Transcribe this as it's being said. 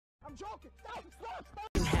I'm joking.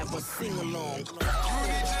 Have a sing along.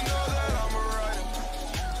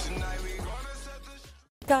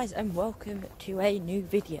 Guys, and welcome to a new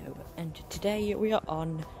video, and today we are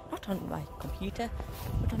on, not on my computer,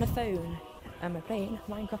 but on a phone, and we're playing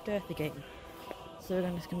Minecraft Earth again. So we're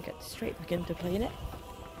just going to get straight back into playing it.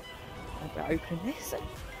 We're opening this.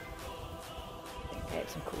 Okay,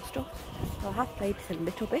 some cool stuff. So I have played this a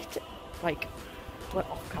little bit, like, went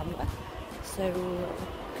off camera. So,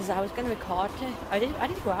 because I was going to record it, I did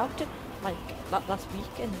go out like last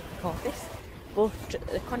week and record this, but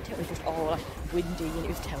the content was just all like windy and it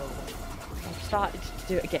was terrible. So I started to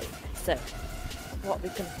do it again. So what we're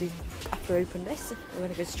going to do after we open this, we're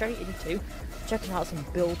going to go straight into checking out some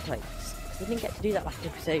build plates. We didn't get to do that last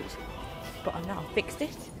episode, but I've now fixed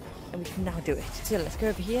it and we can now do it. So let's go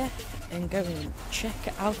over here and go and check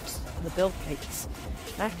out the build plates.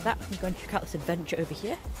 And after that, we can go and check out this adventure over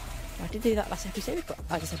here. I did do that last episode, but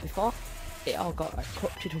as I said before, it all got like,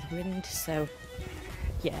 corrupted with wind, so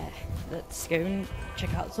yeah, let's go and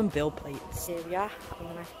check out some build plates. Here we are on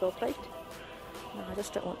a nice build plate. No, I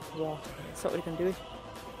just don't want water here, so what we're going to do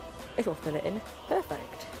is we'll fill it in.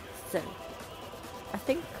 Perfect. So, I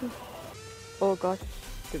think, oh god,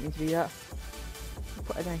 didn't mean to do that. I'll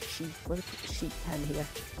put a nice sheet, we'll put a sheet pen here.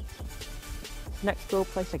 Next build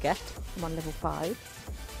plate I get, I'm on level 5.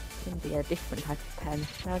 Can be a different type of pen.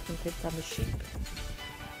 Now I can put down the sheep.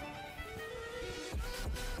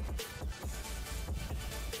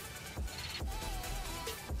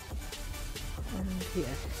 And here.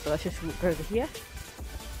 So let's just go over here.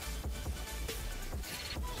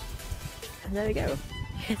 And there we go.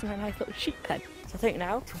 Here's my nice little sheep pen. So I think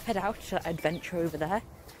now to head out to that adventure over there,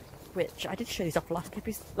 which I did show these off last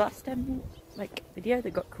like video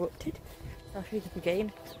that got corrupted. So I'll show you this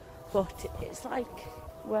again. But it's like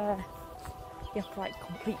where you have to like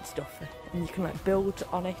complete stuff and you can like build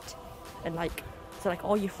on it, and like so like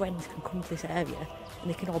all your friends can come to this area and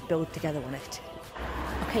they can all build together on it.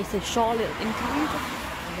 Okay, so short little interlude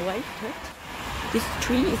on the way to it. This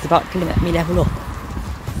tree is about to let me level up,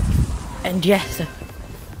 and yes,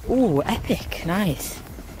 oh epic, nice.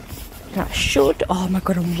 That should, oh my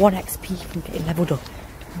god, I'm 1 XP from getting leveled up.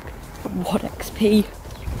 1 XP.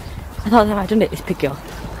 I thought that I'd done it this pig girl.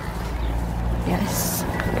 Yes.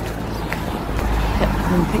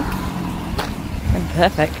 And pink. And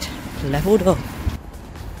perfect. Leveled up.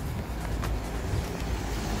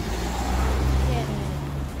 Yeah.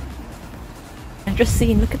 I've just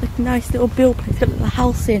seen, look at the nice little build place, got the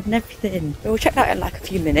house in and everything. We'll check that out in like a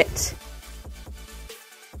few minutes.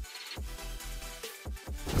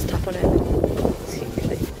 Let's tap on it.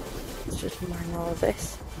 Secretly. Let's just mine all of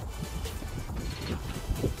this.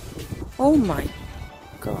 Oh my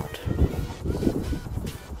god.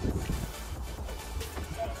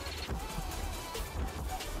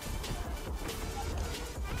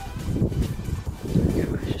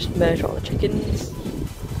 Just merge all the chickens.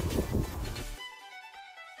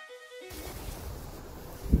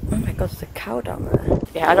 Oh my god, there's a cow down there.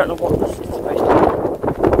 Yeah, I don't know what this is supposed to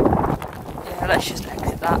be. Yeah, let's just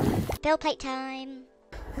exit that. Build plate time.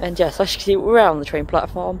 And yes, as you can see, we're out on the train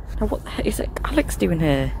platform. Now what the heck is Alex doing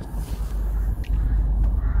here?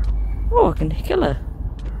 Oh, I can kill her.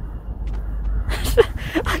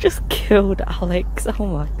 I just killed Alex. Oh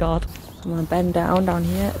my god. I'm gonna bend down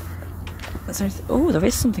here. Oh, there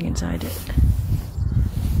is something inside it.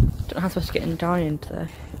 Don't know how I'm supposed to get down into there.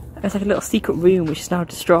 There's like a little secret room which is now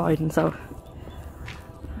destroyed, and so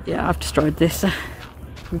yeah, I've destroyed this. I'll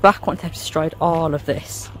be back once I've destroyed all of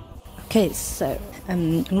this. Okay, so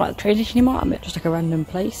I'm not at the train station anymore. I'm at just like a random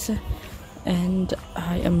place, and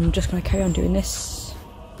I am just gonna carry on doing this.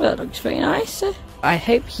 Well, that looks very nice. I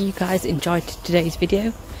hope you guys enjoyed today's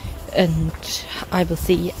video, and I will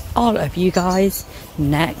see all of you guys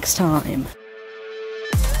next time.